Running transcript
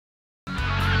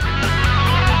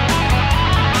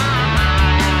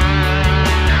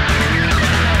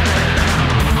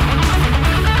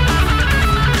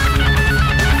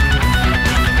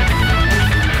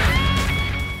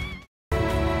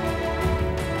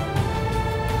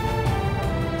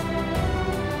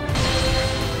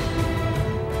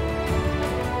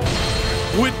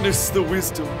Witness the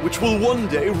wisdom which will one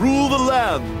day rule the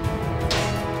land.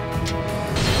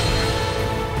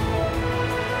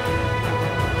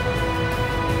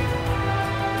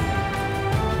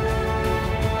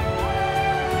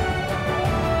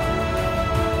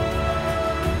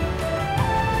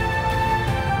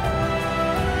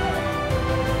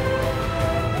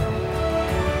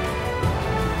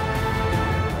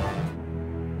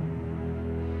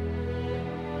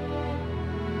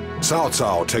 Cao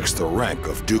Cao takes the rank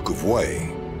of Duke of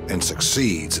Wei and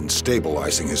succeeds in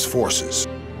stabilizing his forces.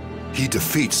 He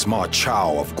defeats Ma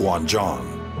Chao of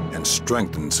Guanzhong and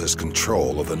strengthens his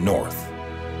control of the north.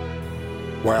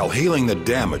 While healing the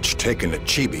damage taken at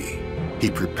Chibi, he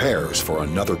prepares for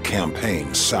another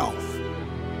campaign south.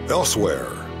 Elsewhere,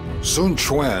 Sun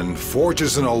Quan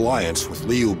forges an alliance with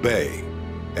Liu Bei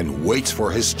and waits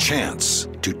for his chance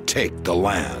to take the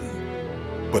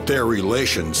land. But their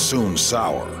relations soon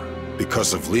sour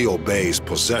because of Liu Bei's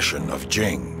possession of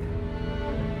Jing,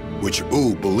 which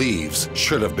Wu believes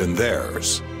should have been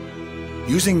theirs.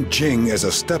 Using Jing as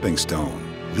a stepping stone,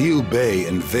 Liu Bei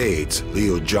invades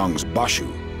Liu Zhang's Bashu.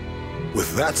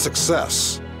 With that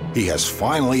success, he has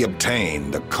finally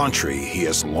obtained the country he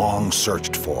has long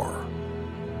searched for.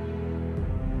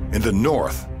 In the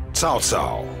north, Cao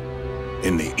Cao.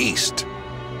 In the east,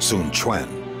 Sun Quan.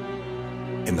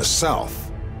 In the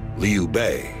south, Liu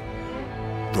Bei.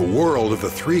 The world of the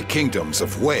three kingdoms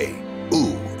of Wei,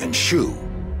 Wu, and Shu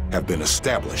have been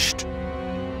established.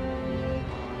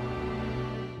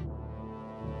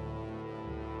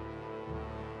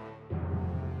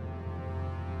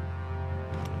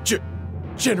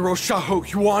 General Xiahou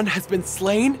Yuan has been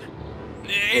slain?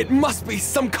 It must be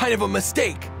some kind of a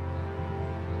mistake.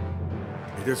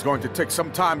 It is going to take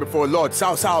some time before Lord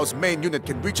Cao Cao's main unit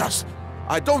can reach us.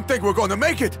 I don't think we're going to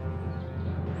make it.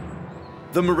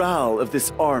 The morale of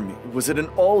this army was at an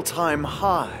all-time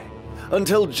high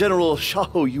until General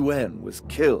Xiahou Yuan was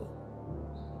killed.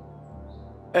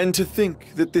 And to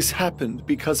think that this happened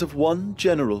because of one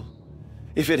general,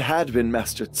 if it had been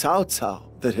Master Cao Cao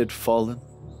that had fallen.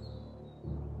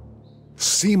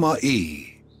 Sima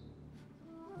Yi.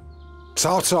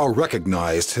 Cao Cao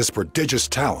recognized his prodigious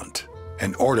talent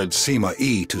and ordered Sima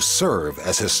Yi to serve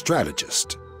as his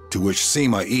strategist, to which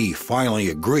Sima Yi finally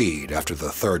agreed after the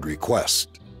third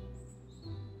request.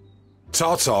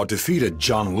 Cao Cao defeated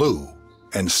Zhang Lu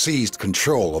and seized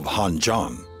control of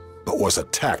Hanzhong, but was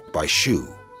attacked by Shu.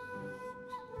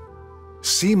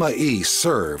 Sima Yi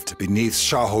served beneath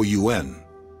Xiahou Yuan,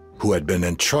 who had been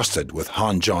entrusted with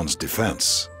Hanzhong's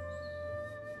defense.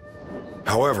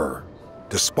 However,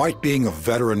 despite being a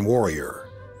veteran warrior,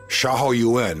 Xiahou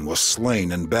Yuan was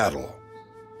slain in battle,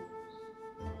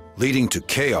 leading to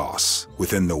chaos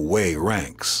within the Wei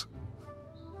ranks.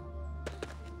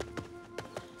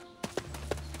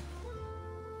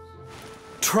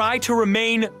 Try to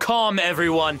remain calm,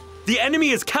 everyone. The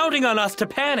enemy is counting on us to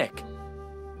panic.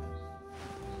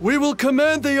 We will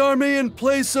command the army in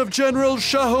place of General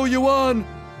Xiahou Yuan.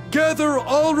 Gather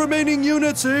all remaining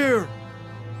units here.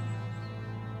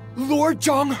 Lord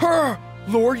Zhang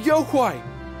He! Lord Youhuai!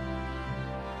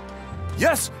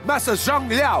 Yes, Master Zhang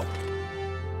Liao.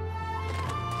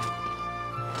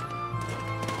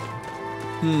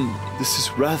 This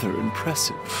is rather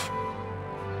impressive.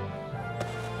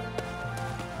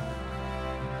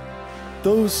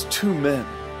 Those two men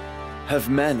have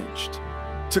managed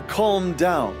to calm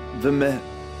down the men.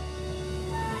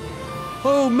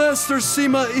 Oh, Master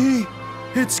Sima Yi,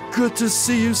 it's good to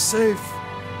see you safe.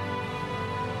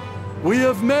 We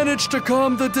have managed to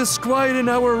calm the disquiet in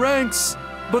our ranks,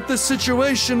 but the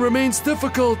situation remains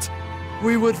difficult.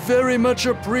 We would very much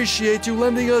appreciate you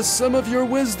lending us some of your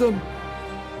wisdom.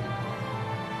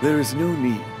 There is no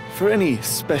need for any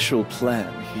special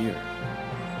plan here.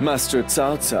 Master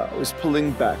Cao Cao is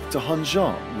pulling back to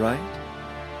Hanzhong, right?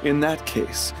 In that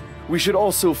case, we should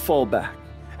also fall back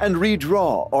and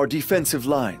redraw our defensive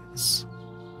lines.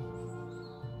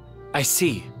 I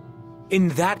see. In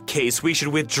that case, we should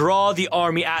withdraw the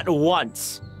army at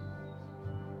once.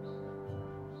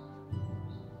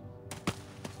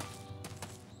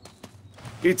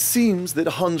 It seems that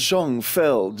Hanzhong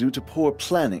fell due to poor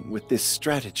planning with this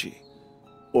strategy.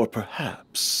 Or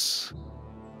perhaps...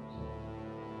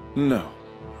 No.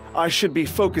 I should be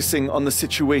focusing on the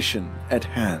situation at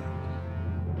hand.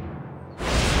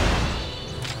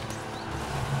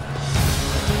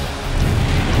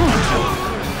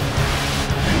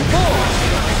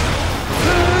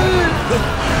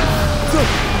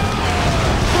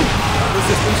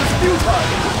 Resistance is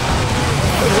futile!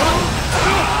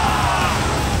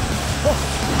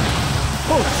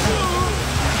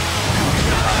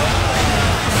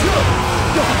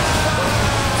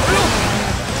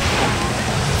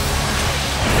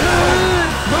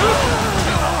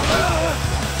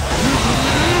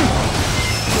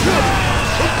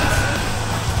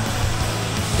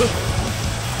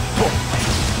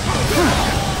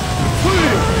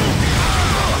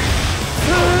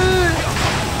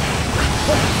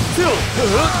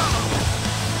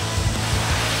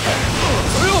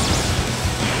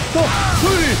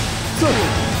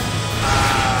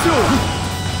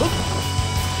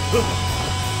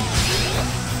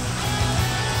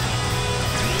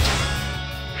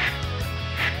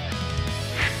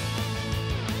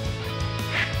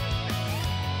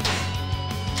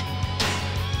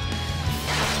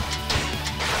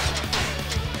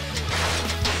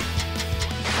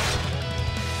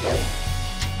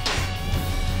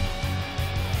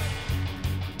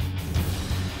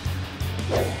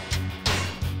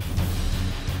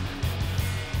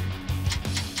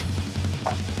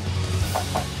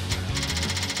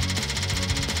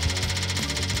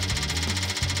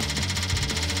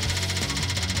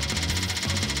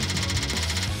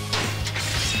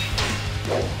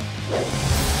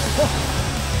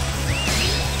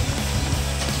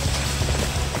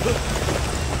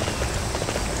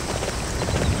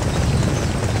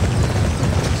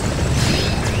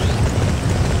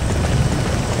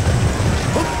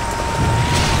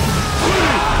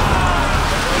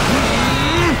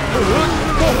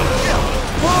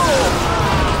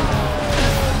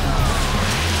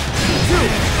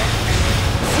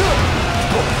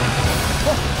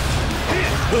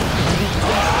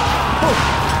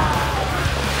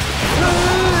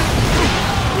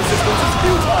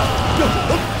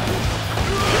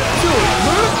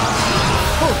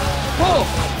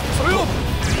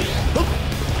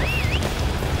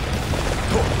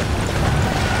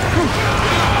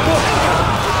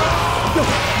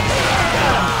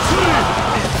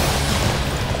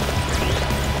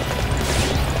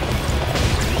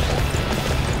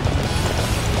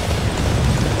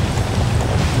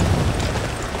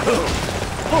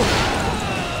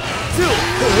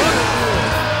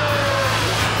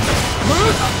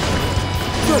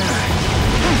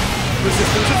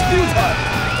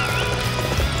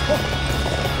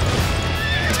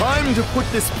 Time to put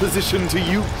this position to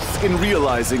use in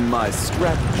realizing my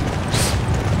strategies.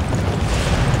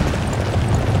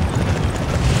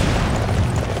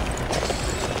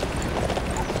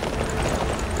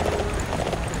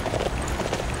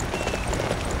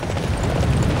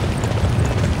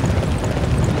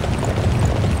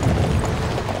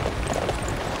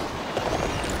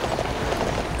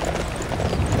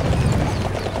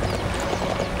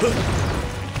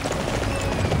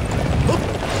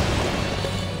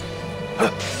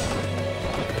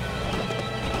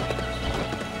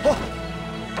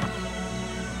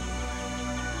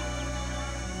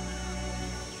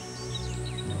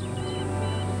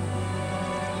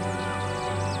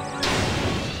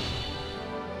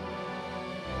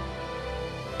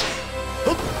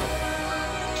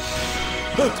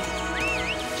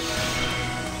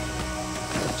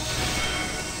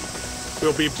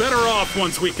 We'll be better off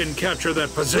once we can capture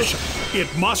that position. It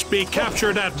must be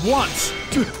captured at once.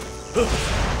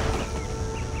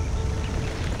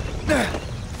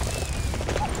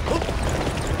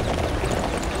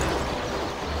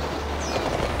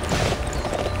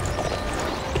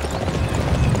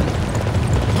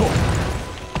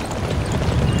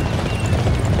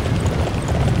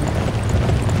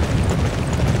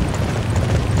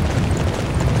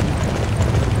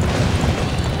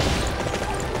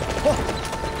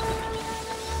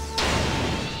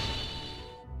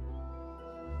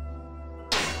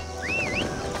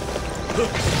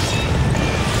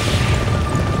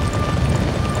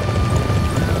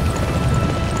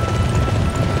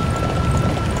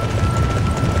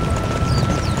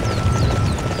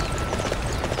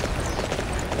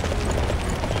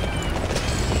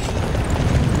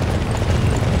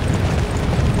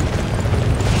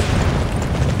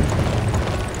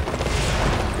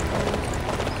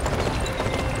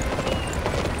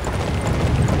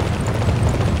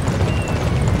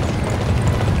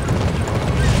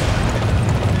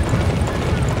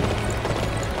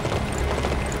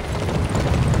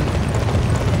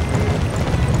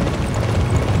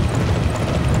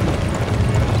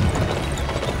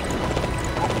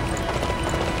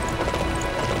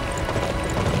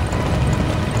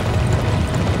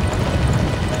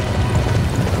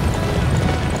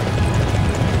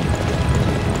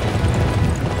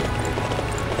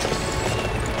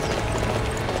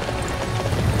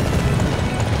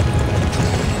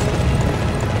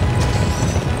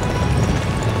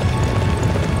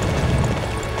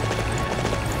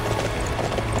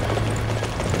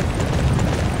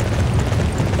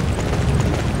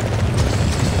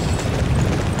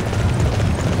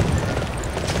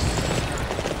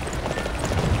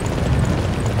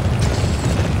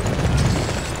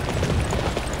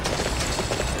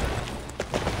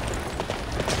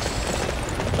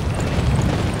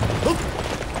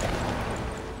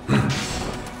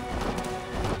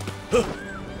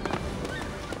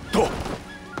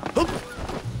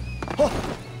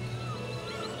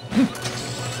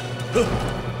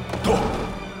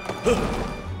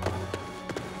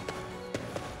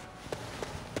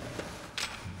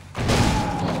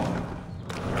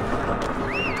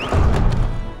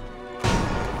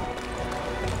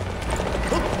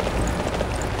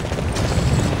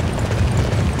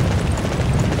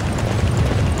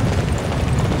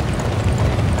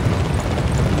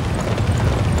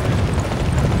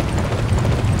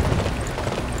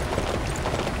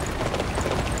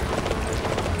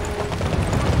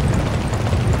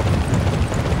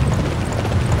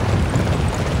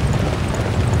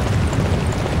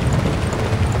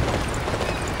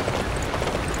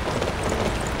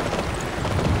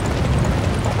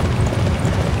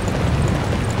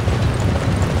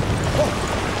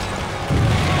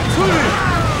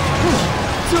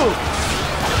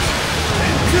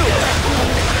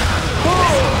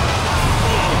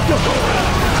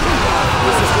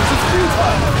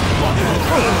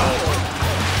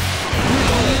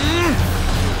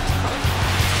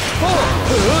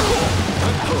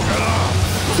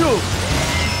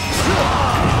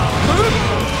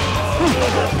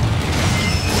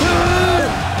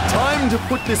 Time to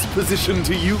put this position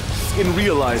to use in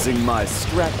realizing my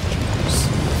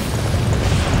stratagems.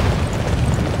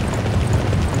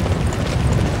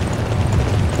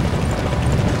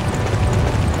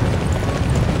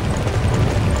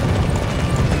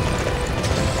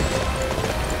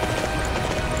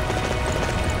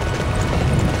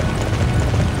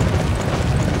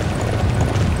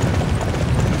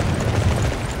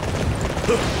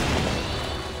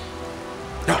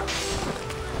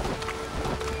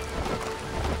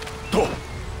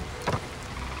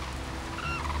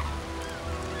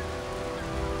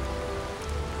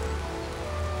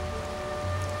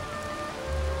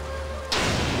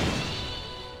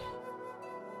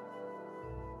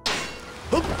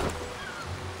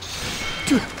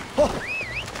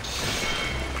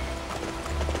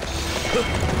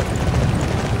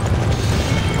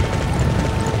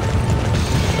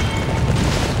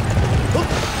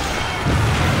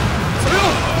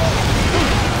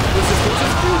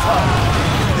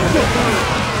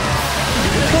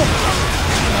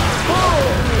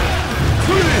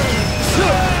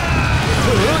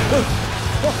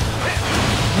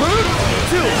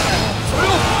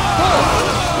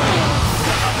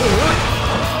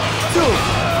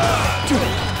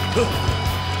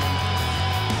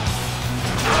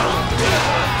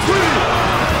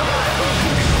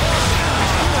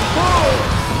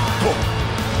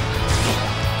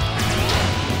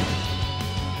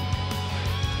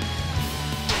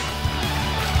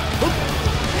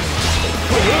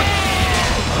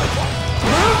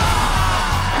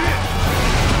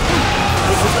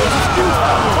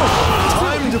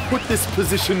 Time to put this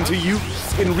position to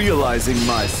use in realizing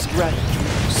my stratagems.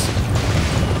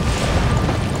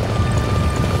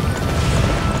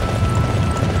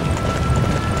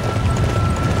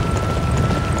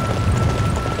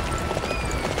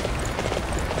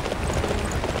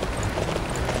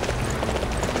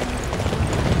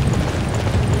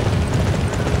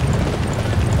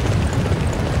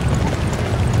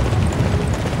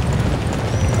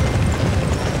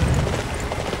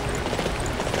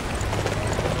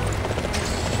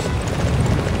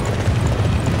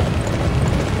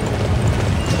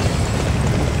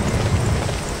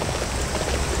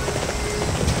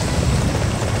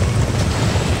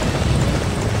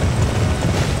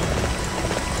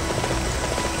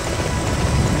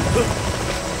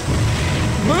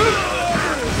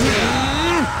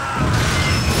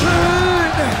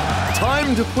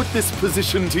 Time to put this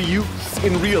position to use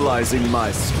in realizing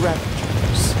my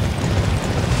stratagems.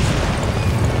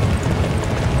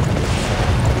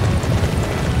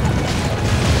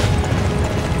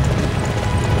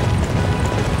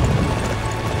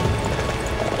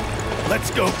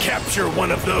 Let's go capture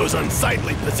one of those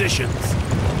unsightly positions.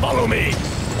 Follow me.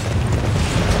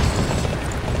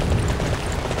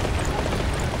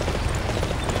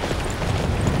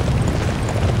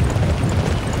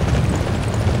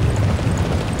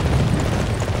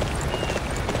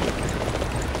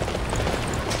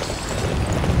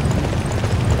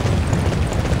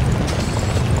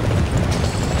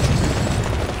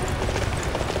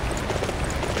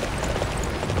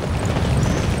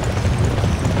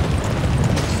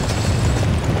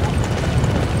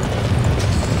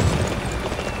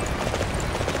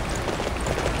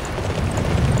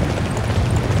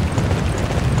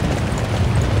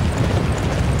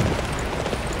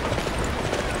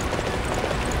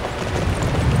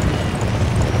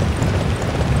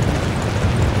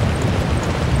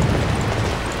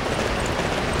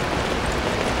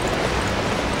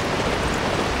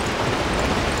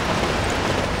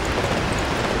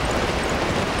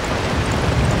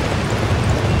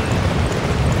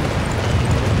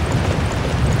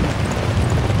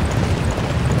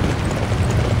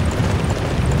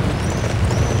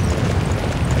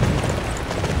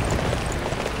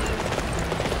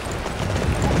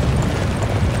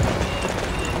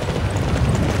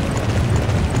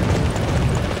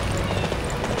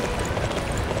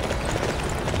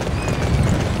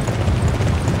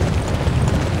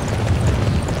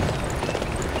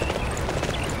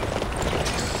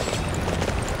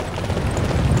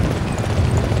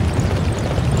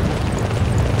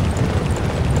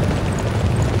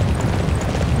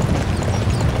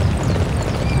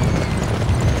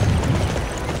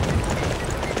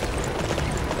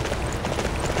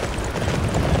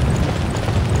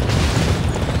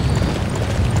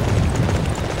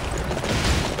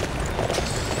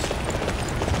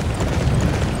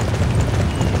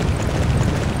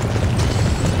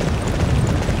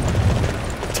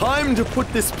 time to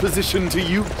put this position to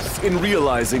use in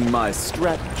realizing my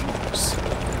strategies.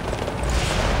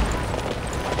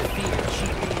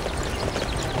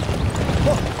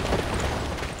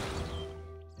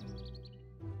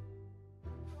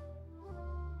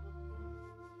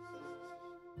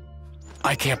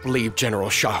 I can't believe General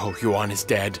Xiahou Yuan is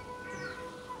dead.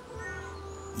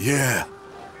 Yeah,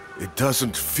 it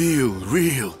doesn't feel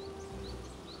real.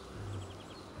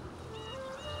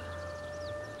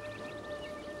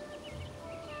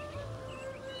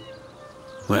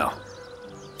 Well,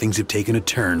 things have taken a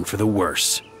turn for the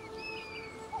worse.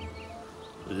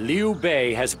 Liu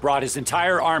Bei has brought his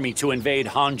entire army to invade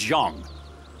Hanzhong.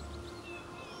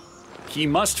 He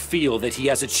must feel that he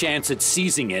has a chance at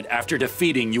seizing it after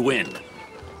defeating Yuan.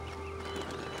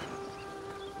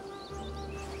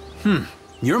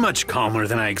 You're much calmer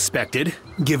than I expected,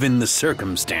 given the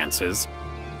circumstances.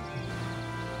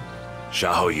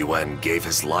 Xiahou Yuan gave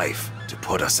his life to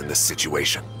put us in this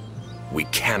situation. We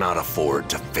cannot afford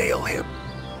to fail him.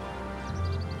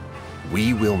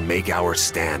 We will make our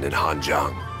stand in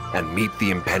Hanzhong and meet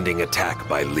the impending attack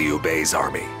by Liu Bei's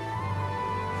army.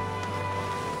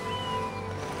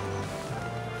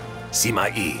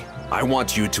 Sima Yi, I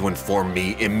want you to inform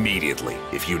me immediately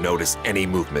if you notice any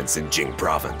movements in Jing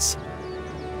province.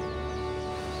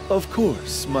 Of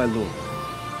course, my lord.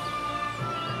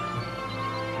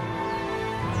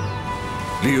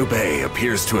 Liu Bei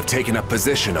appears to have taken up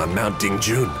position on Mount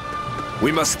Dingjun.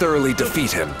 We must thoroughly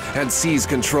defeat him and seize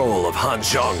control of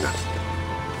Hanzhong.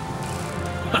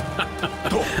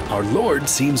 Our lord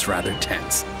seems rather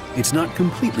tense. It's not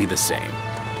completely the same,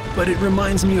 but it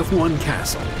reminds me of one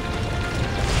castle.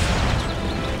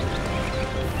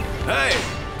 Hey,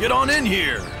 get on in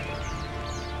here!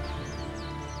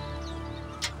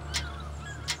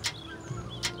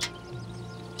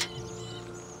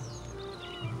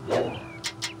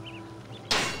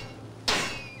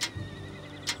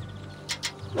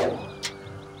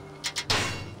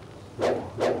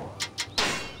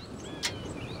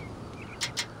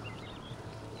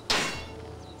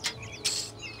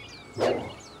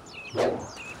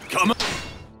 Come on.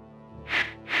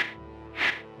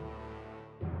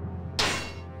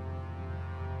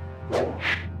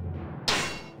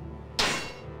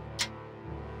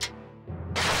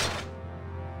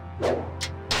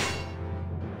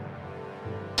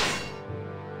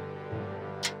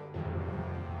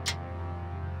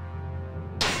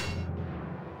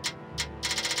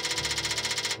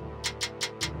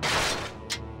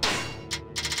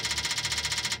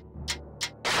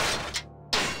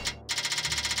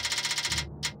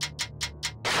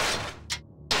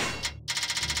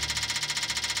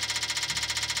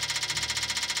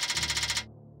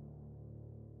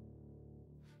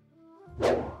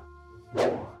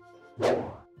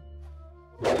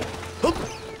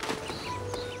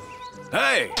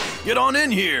 Hey, get on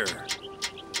in here!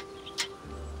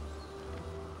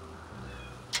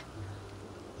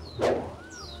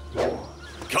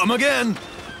 Come again!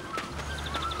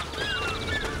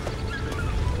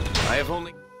 I have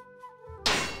only...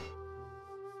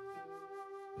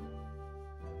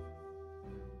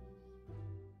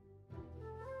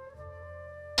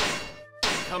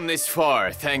 Come this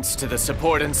far thanks to the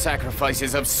support and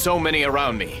sacrifices of so many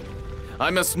around me. I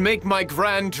must make my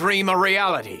grand dream a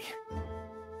reality.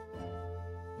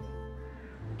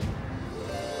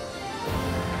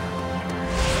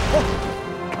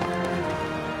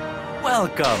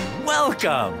 Welcome,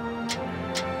 welcome!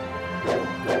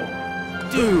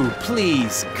 Do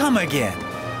please come again.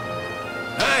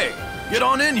 Hey, get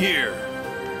on in here!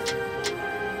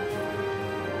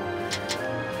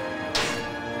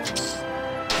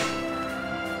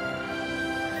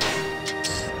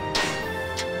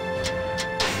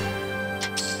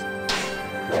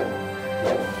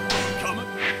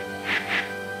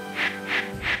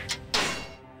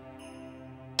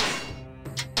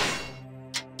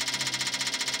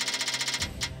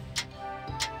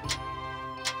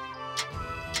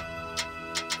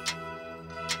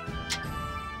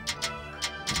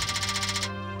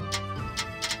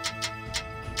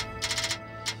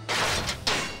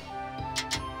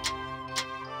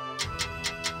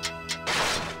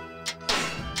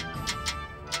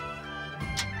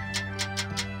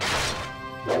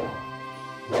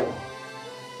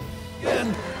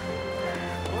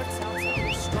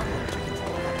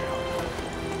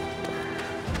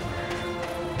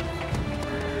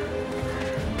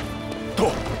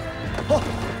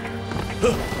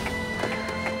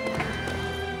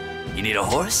 You need a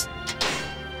horse?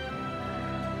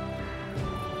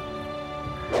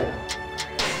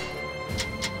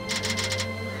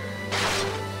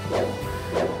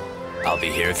 I'll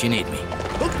be here if you need me.